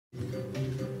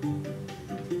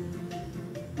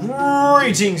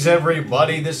Greetings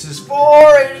everybody, this is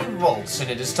 480 volts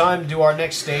and it is time to do our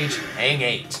next stage, Hang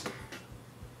 8.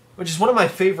 Which is one of my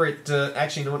favorite,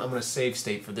 actually you know what, I'm going to save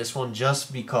state for this one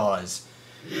just because.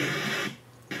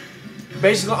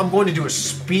 Basically I'm going to do a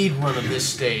speed run of this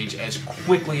stage as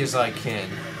quickly as I can.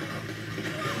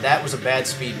 That was a bad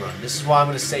speed run, this is why I'm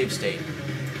going to save state.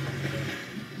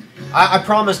 I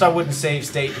promised I wouldn't save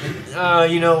state,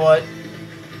 but, you know what?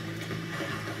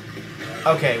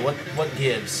 Okay, what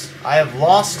gives? I have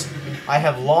lost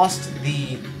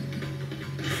the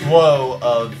flow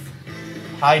of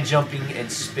high jumping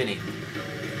and spinning.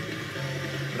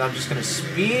 But I'm just gonna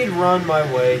speed run my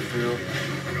way through.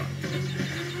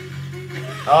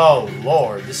 Oh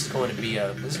Lord, this is going to be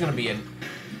a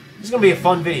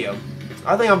fun video.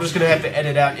 I think I'm just gonna have to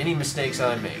edit out any mistakes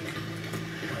I make.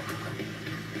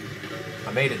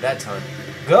 I made it that time.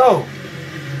 Go!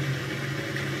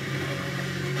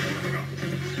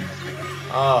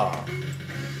 Oh.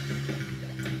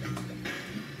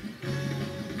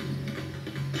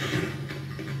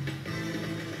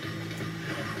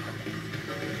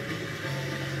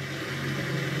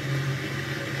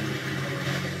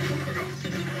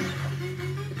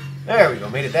 There we go,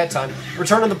 made it that time.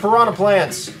 Return to the piranha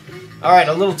plants. Alright,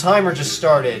 a little timer just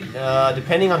started.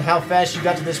 Depending on how fast you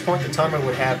got to this point, the timer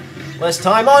would have less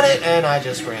time on it, and I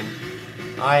just ran.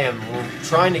 I am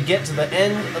trying to get to the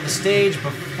end of the stage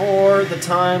before the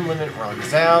time limit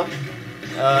runs out.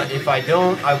 If I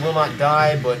don't, I will not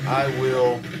die, but I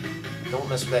will... Don't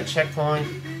mess with that checkpoint.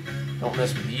 Don't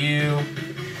mess with you.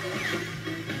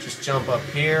 Just jump up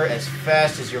here as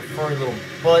fast as your furry little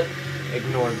butt.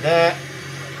 Ignore that.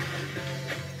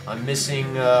 I'm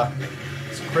missing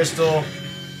this crystal.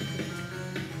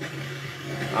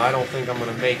 I don't think I'm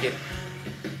going to make it.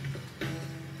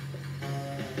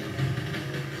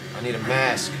 I need a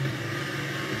mask.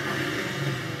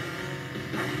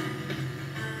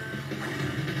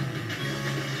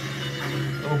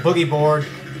 Little boogie board.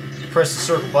 Press the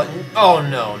circle button. Oh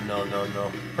no, no, no,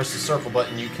 no. Press the circle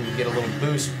button, you can get a little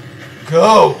boost.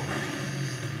 Go!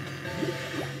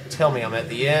 Tell me I'm at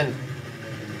the end.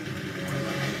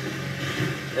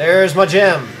 There's my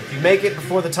gem. If you make it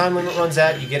before the time limit runs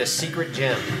out, you get a secret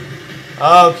gem.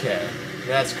 Okay,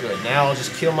 that's good. Now I'll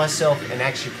just kill myself and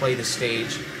actually play the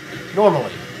stage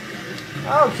normally.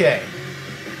 Okay.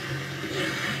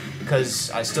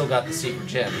 Because I still got the secret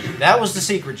gem. That was the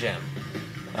secret gem.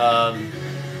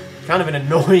 Kind of an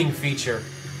annoying feature.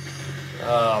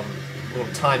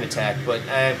 Little time attack, but,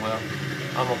 well,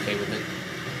 I'm okay with it.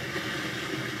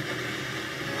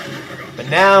 But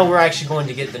now we're actually going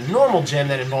to get the normal gem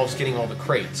that involves getting all the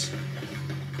crates.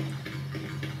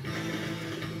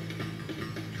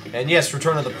 And yes,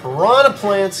 return to the piranha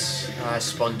plants. I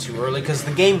spun too early because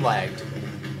the game lagged.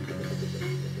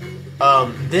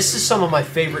 This is some of my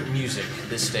favorite music,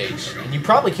 this stage. And you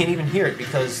probably can't even hear it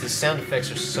because the sound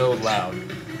effects are so loud.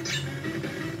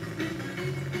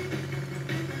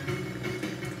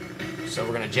 So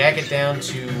we're going to jack it down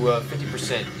to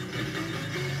 50%.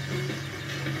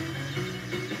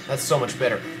 That's so much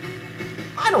better.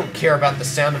 I don't care about the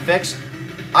sound effects.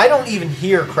 I don't even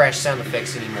hear Crash sound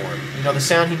effects anymore. You know, the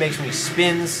sound he makes when he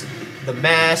spins, the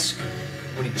mask,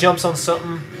 when he jumps on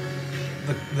something,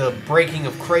 the breaking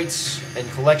of crates and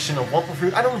collection of Wumpa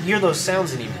Fruit. I don't hear those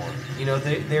sounds anymore. You know,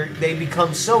 they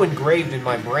become so engraved in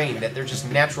my brain that they're just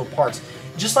natural parts.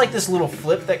 Just like this little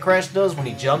flip that Crash does when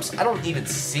he jumps, I don't even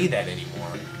see that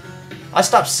anymore. I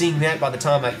stopped seeing that by the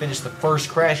time I finished the first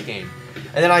Crash game.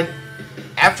 And then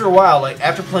after a while, like,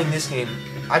 after playing this game,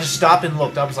 I just stopped and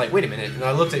looked. I was like, wait a minute. And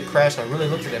I looked at Crash, and I really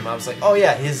looked at him. I was like, oh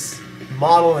yeah, his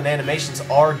model and animations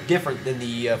are different than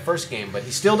the first game, but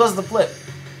he still does the flip.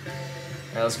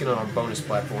 Alright, let's get on our bonus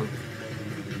platform.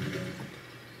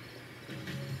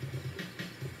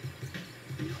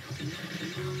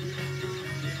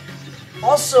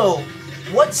 Also,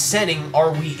 what setting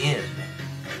are we in?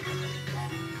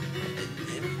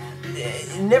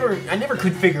 I never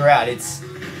could figure out. It's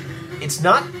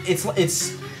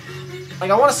like,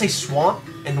 I want to say swamp,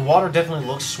 and the water definitely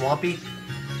looks swampy,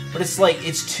 but it's like,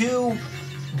 it's too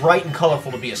bright and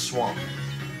colorful to be a swamp.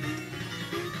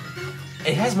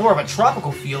 It has more of a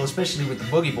tropical feel, especially with the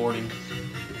boogie boarding,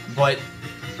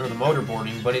 or the motor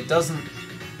boarding, but it doesn't,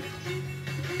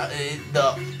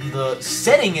 the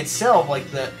setting itself, like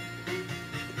the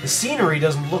scenery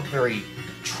doesn't look very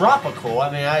tropical.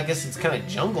 I mean, I guess it's kind of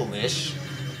jungle-ish,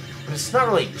 but it's not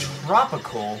really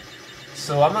tropical.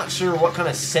 So I'm not sure what kind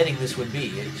of setting this would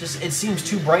be. It seems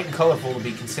too bright and colorful to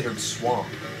be considered swamp.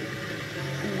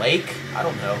 Lake? I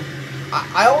don't know.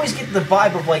 I always get the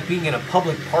vibe of like being in a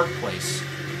public park place.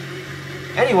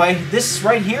 Anyway, this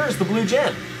right here is the blue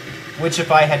gem. Which,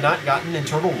 if I had not gotten in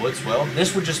Turtle Woods, well,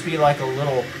 this would just be like a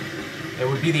little... It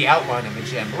would be the outline of a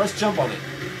gem. But let's jump on it.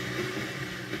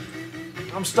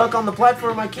 I'm stuck on the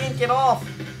platform. I can't get off.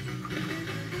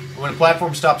 When a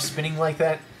platform stops spinning like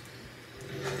that...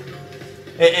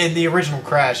 In the original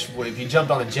Crash, if you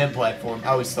jumped on a gem platform, I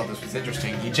always thought this was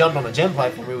interesting. You jumped on a gem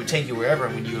platform, it would take you wherever,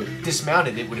 and when you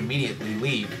dismounted, it would immediately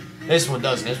leave. This one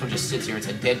doesn't. This one just sits here. It's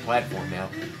a dead platform now.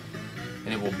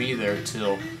 And it will be there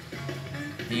till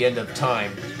the end of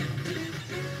time.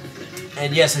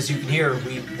 And yes, as you can hear,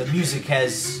 the music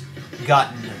has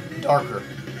gotten darker.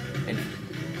 And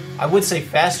I would say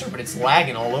faster, but it's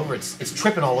lagging all over. It's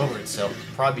tripping all over itself,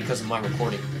 probably because of my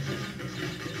recording.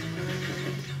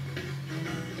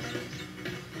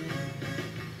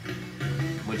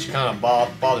 Which kind of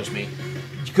bothers me.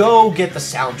 Go get the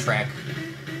soundtrack.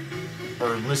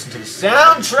 Or listen to the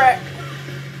soundtrack!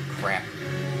 Crap.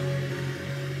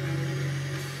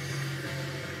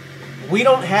 We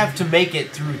don't have to make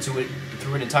it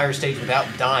through an entire stage without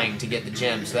dying to get the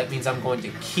gems, so that means I'm going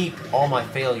to keep all my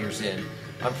failures in.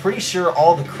 I'm pretty sure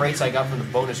all the crates I got from the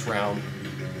bonus round...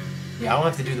 Yeah, I don't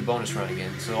have to do the bonus round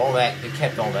again, so all that, it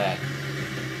kept all that.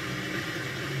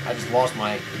 I just lost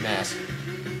my mask.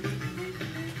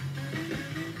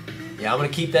 Yeah, I'm gonna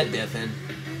keep that death in.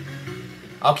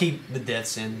 I'll keep the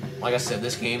deaths in. Like I said,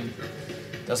 this game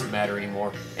doesn't matter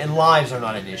anymore. And lives are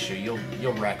not an issue.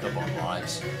 You'll rack up on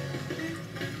lives.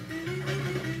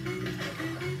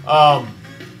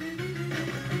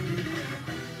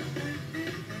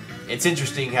 It's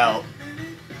interesting how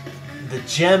the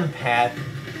gem path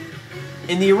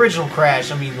in the original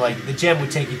Crash, I mean, like, the gem would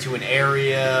take you to an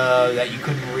area that you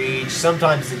couldn't reach.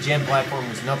 Sometimes the gem platform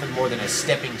was nothing more than a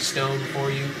stepping stone for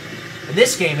you. In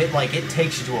this game, it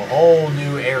takes you to a whole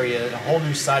new area, a whole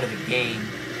new side of the game,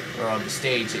 or on the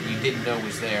stage that you didn't know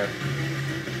was there.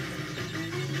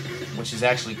 Which is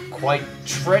actually quite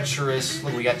treacherous.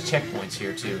 Look, we got checkpoints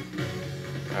here, too.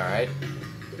 Alright.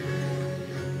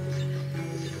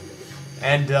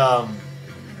 And,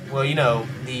 well, you know,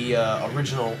 the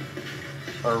original,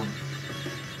 or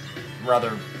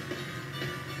rather,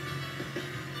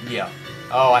 yeah.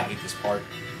 Oh, I hate this part.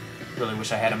 Really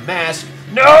wish I had a mask.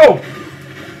 No!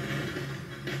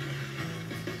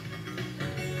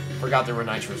 Forgot there were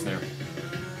nitros there.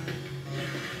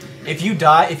 If you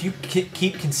die, if you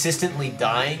keep consistently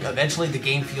dying, eventually the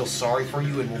game feels sorry for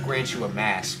you and will grant you a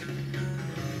mask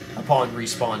upon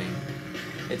respawning.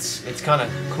 It's kind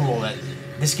of cool that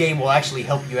this game will actually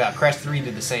help you out. Crash 3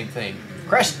 did the same thing.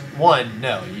 Crash 1,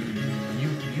 no,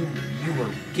 you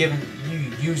were given, you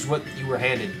used what you were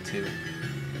handed to,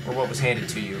 or what was handed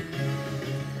to you.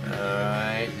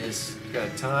 Alright, just gotta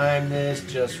time this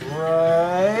just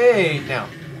right now.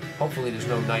 Hopefully there's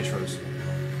no nitros.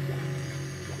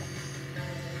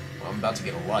 Well, I'm about to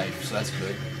get a life, so that's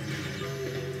good.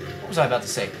 What was I about to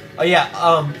say? Oh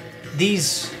yeah,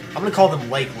 these, I'm gonna call them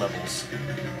lake levels.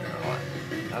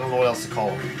 I don't know what else to call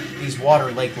them. These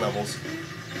water lake levels.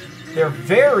 They're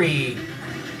very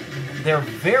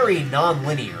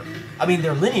non-linear. I mean,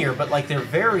 they're linear, but like they're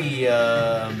very,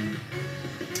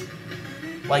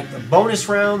 like the bonus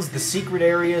rounds, the secret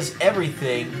areas,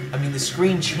 everything. I mean, the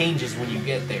screen changes when you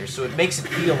get there, so it makes it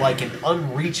feel like an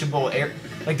unreachable area,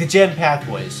 like the gem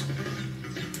pathways.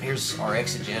 Here's our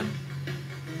exit gem.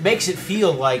 Makes it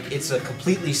feel like it's a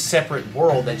completely separate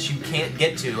world that you can't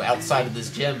get to outside of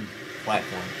this gem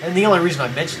platform. And the only reason I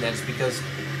mention that is because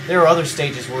there are other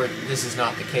stages where this is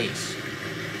not the case.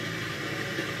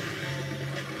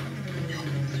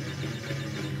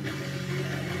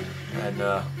 And,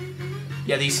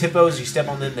 yeah, these hippos, you step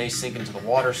on them, they sink into the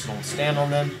water, so don't stand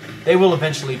on them. They will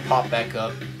eventually pop back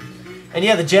up. And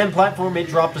yeah, the gem platform, it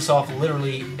dropped us off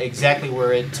literally exactly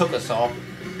where it took us off.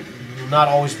 You'll not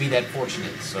always be that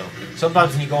fortunate, so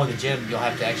sometimes when you go in the gym, you'll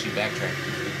have to actually backtrack.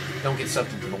 Don't get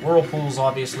sucked into the whirlpools,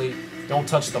 obviously. Don't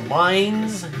touch the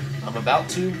mines. I'm about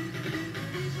to.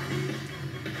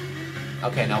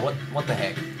 Okay, now what the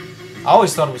heck? I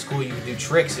always thought it was cool you could do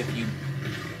tricks if you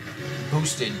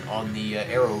boosted on the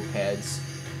arrow pads.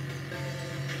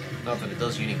 Not that it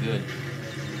does you any good.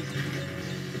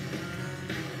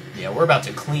 Yeah, we're about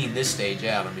to clean this stage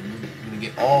out. I mean, we're gonna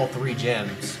get all 3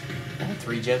 gems. All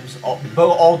 3 gems?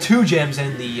 All 2 gems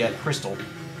and the crystal.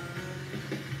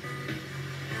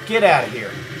 Get out of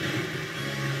here.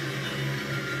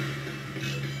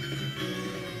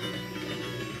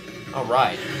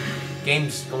 Alright.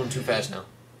 Game's going too fast now.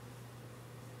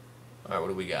 Alright, what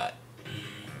do we got?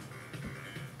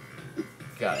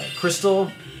 Got a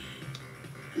crystal.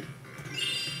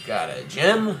 Got a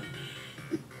gem.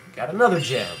 Got another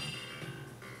gem.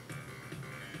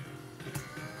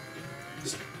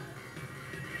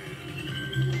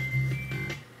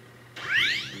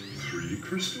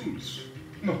 crystals.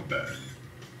 Not bad.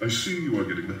 I see you are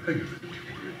getting the hang of it.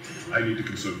 I need to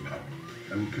conserve power.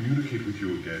 I will communicate with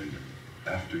you again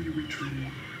after you retrieve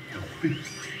the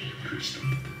 5th crystal.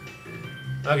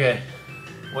 Okay,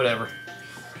 whatever.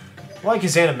 I like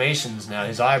his animations now.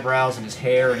 His eyebrows and his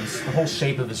hair and the whole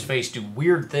shape of his face do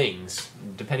weird things,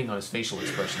 depending on his facial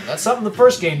expression. That's something the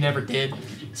first game never did.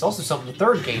 It's also something the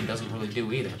third game doesn't really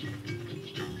do either.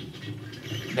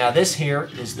 Now this here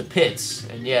is the pits,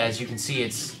 and yeah, as you can see,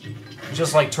 it's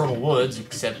just like Turtle Woods,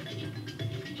 except,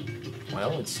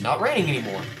 well, it's not raining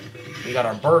anymore. We got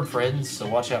our bird friends, so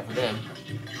watch out for them.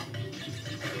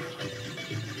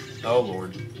 Oh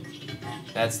lord.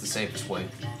 That's the safest way.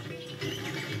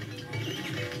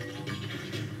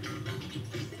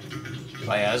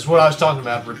 But yeah, that's what I was talking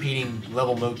about, repeating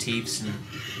level motifs and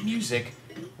music,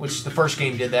 which the first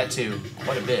game did that too,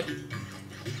 quite a bit.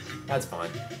 That's fine.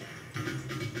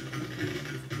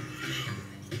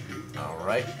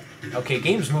 Alright. Okay,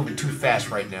 game's moving too fast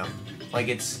right now. Like,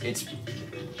 it's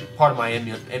part of my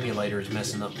emulator is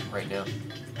messing up right now.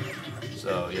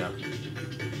 So, yeah.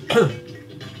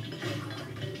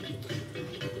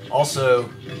 Also,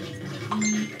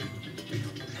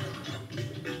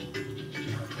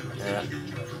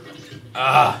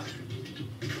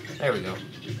 there we go.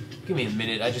 Give me a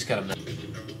minute. I just got a minute.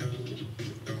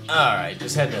 Alright, I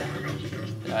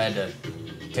had to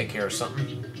take care of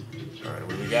something. Alright,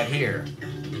 what do we got here?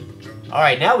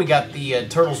 Alright, now we got the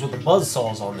turtles with the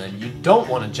buzzsaws on them. You don't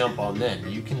want to jump on them.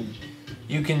 You can,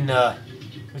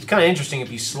 it's kind of interesting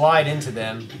if you slide into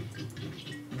them,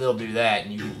 they'll do that,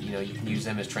 and you can use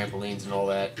them as trampolines and all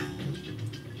that.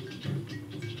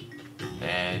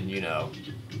 And,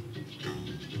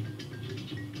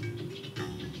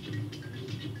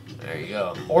 there you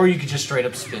go. Or you could just straight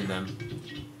up spin them.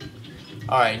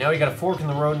 Alright, now we got a fork in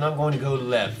the road, and I'm going to go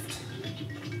left.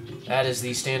 That is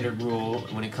the standard rule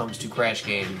when it comes to Crash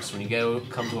games. When you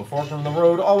come to a fork in the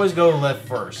road, always go left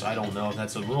first. I don't know if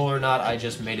that's a rule or not, I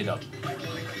just made it up.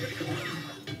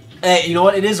 Hey, you know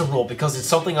what? It is a rule, because it's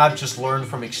something I've just learned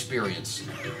from experience.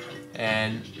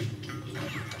 And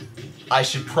I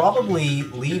should probably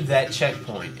leave that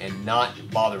checkpoint and not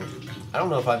bother. I don't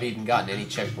know if I've even gotten any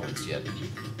checkpoints yet.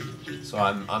 So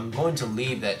I'm going to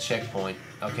leave that checkpoint.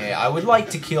 Okay, I would like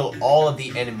to kill all of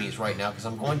the enemies right now, because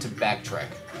I'm going to backtrack.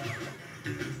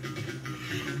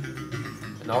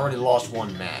 And I already lost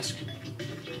one mask.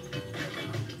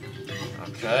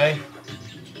 Okay.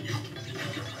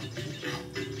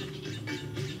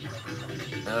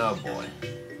 Oh boy.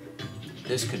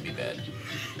 This could be bad.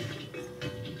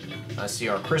 I see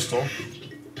our crystal.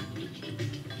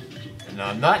 And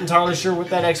I'm not entirely sure what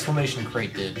that exclamation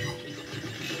crate did.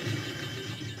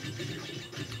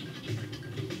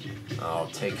 I'll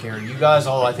take care of you guys.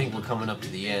 Oh, I think we're coming up to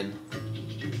the end.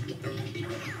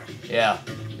 Yeah,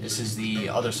 this is the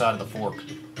other side of the fork.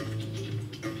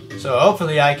 So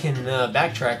hopefully I can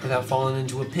backtrack without falling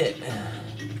into a pit.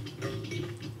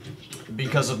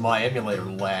 Because of my emulator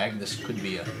lag, this could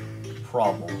be a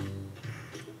problem.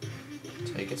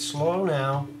 Take it slow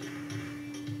now.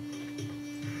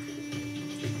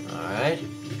 Alright.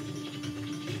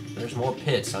 There's more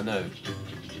pits, I know.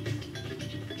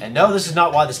 And no, this is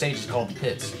not why the stage is called the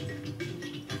pits.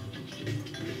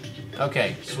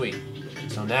 Okay, sweet.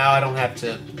 So now I don't have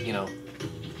to,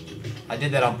 I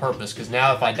did that on purpose, because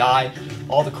now if I die,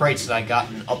 all the crates that I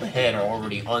gotten up ahead are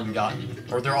already ungotten.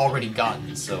 Or they're already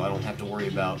gotten, so I don't have to worry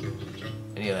about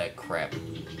any of that crap.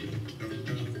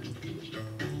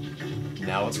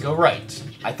 Now let's go right.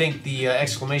 I think the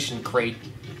exclamation crate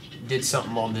did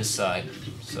something on this side,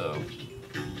 so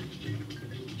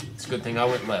it's a good thing I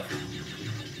went left.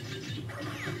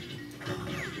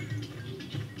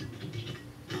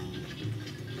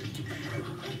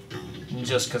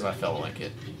 Just because I felt like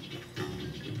it.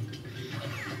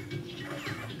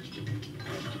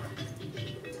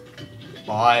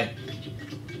 Bye.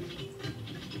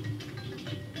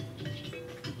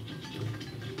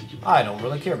 I don't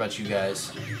really care about you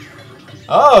guys.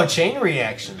 Oh, chain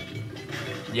reaction.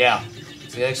 Yeah,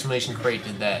 the exclamation crate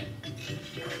did that.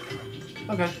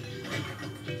 Okay.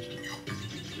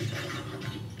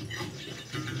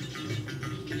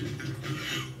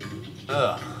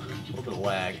 Ugh, a little bit of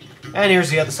lag. And here's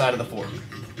the other side of the fork.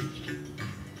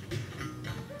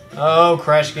 Oh,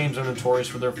 Crash games are notorious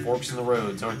for their forks in the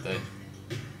roads, aren't they?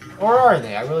 Or are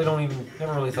they? I really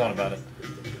never really thought about it.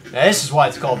 Now, this is why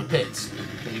it's called the pits.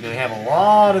 Because you're going to have a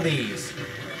lot of these.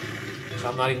 So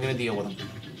I'm not even going to deal with them.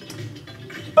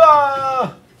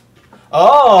 Ah!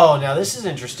 Oh, now this is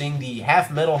interesting. The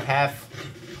half metal, half...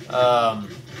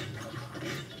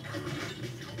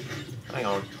 hang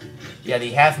on. Yeah,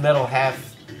 the half metal,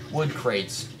 half wood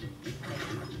crates.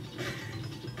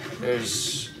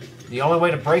 There's... The only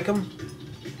way to break them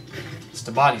is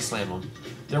to body slam them.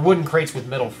 They're wooden crates with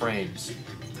metal frames.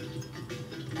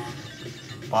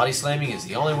 Body slamming is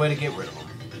the only way to get rid of them.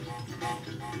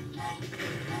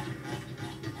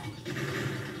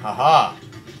 Haha.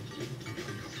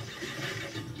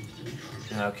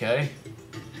 Okay.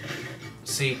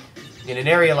 See, in an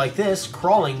area like this,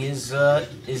 crawling is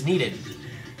needed.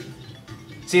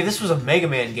 See, if this was a Mega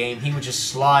Man game, he would just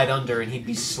slide under and he'd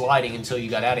be sliding until you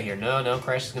got out of here. No,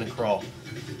 Crash is going to crawl.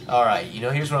 Alright, you know,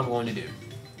 here's what I'm going to do.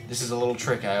 This is a little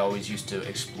trick I always used to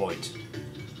exploit.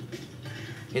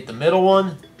 Hit the middle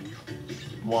one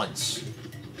once.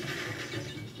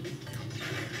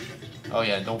 Oh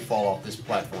yeah, don't fall off this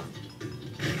platform.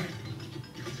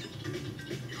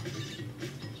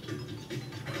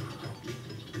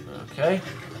 Okay.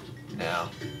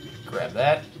 Now, grab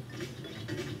that.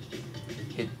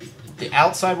 Hit the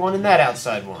outside one and that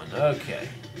outside one. Okay.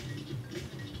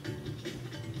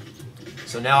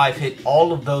 So now I've hit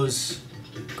all of those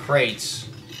crates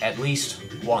at least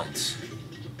once.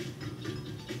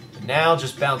 Now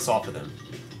just bounce off of them.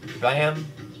 Bam,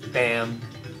 bam,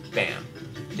 bam.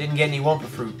 Didn't get any Wumpa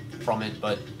Fruit from it,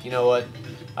 but you know what?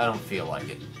 I don't feel like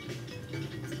it.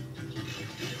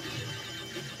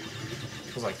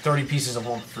 It was like 30 pieces of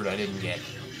Wumpa Fruit I didn't get.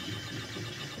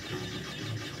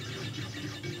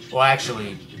 Well,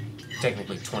 actually,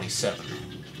 technically 27.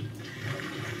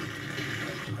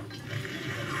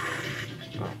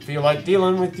 I don't feel like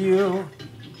dealing with you.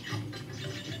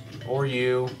 Or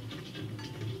you.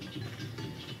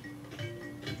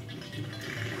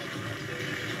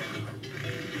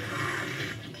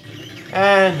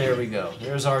 And there we go.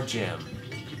 There's our gem.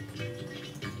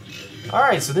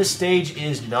 Alright, so this stage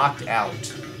is knocked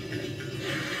out.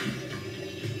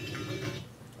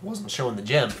 Wasn't showing the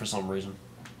gem for some reason.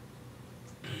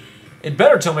 It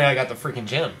better tell me I got the freaking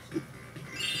gem.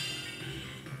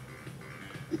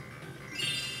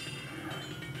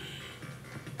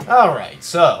 Alright,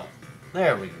 so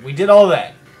there we did all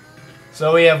that.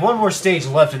 So we have one more stage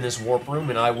left in this warp room,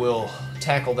 and I will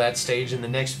tackle that stage in the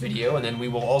next video, and then we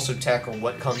will also tackle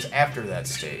what comes after that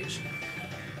stage.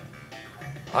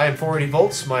 I am 480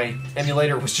 volts. My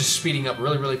emulator was just speeding up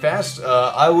really, really fast.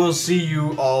 I will see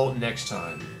you all next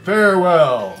time.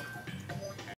 Farewell!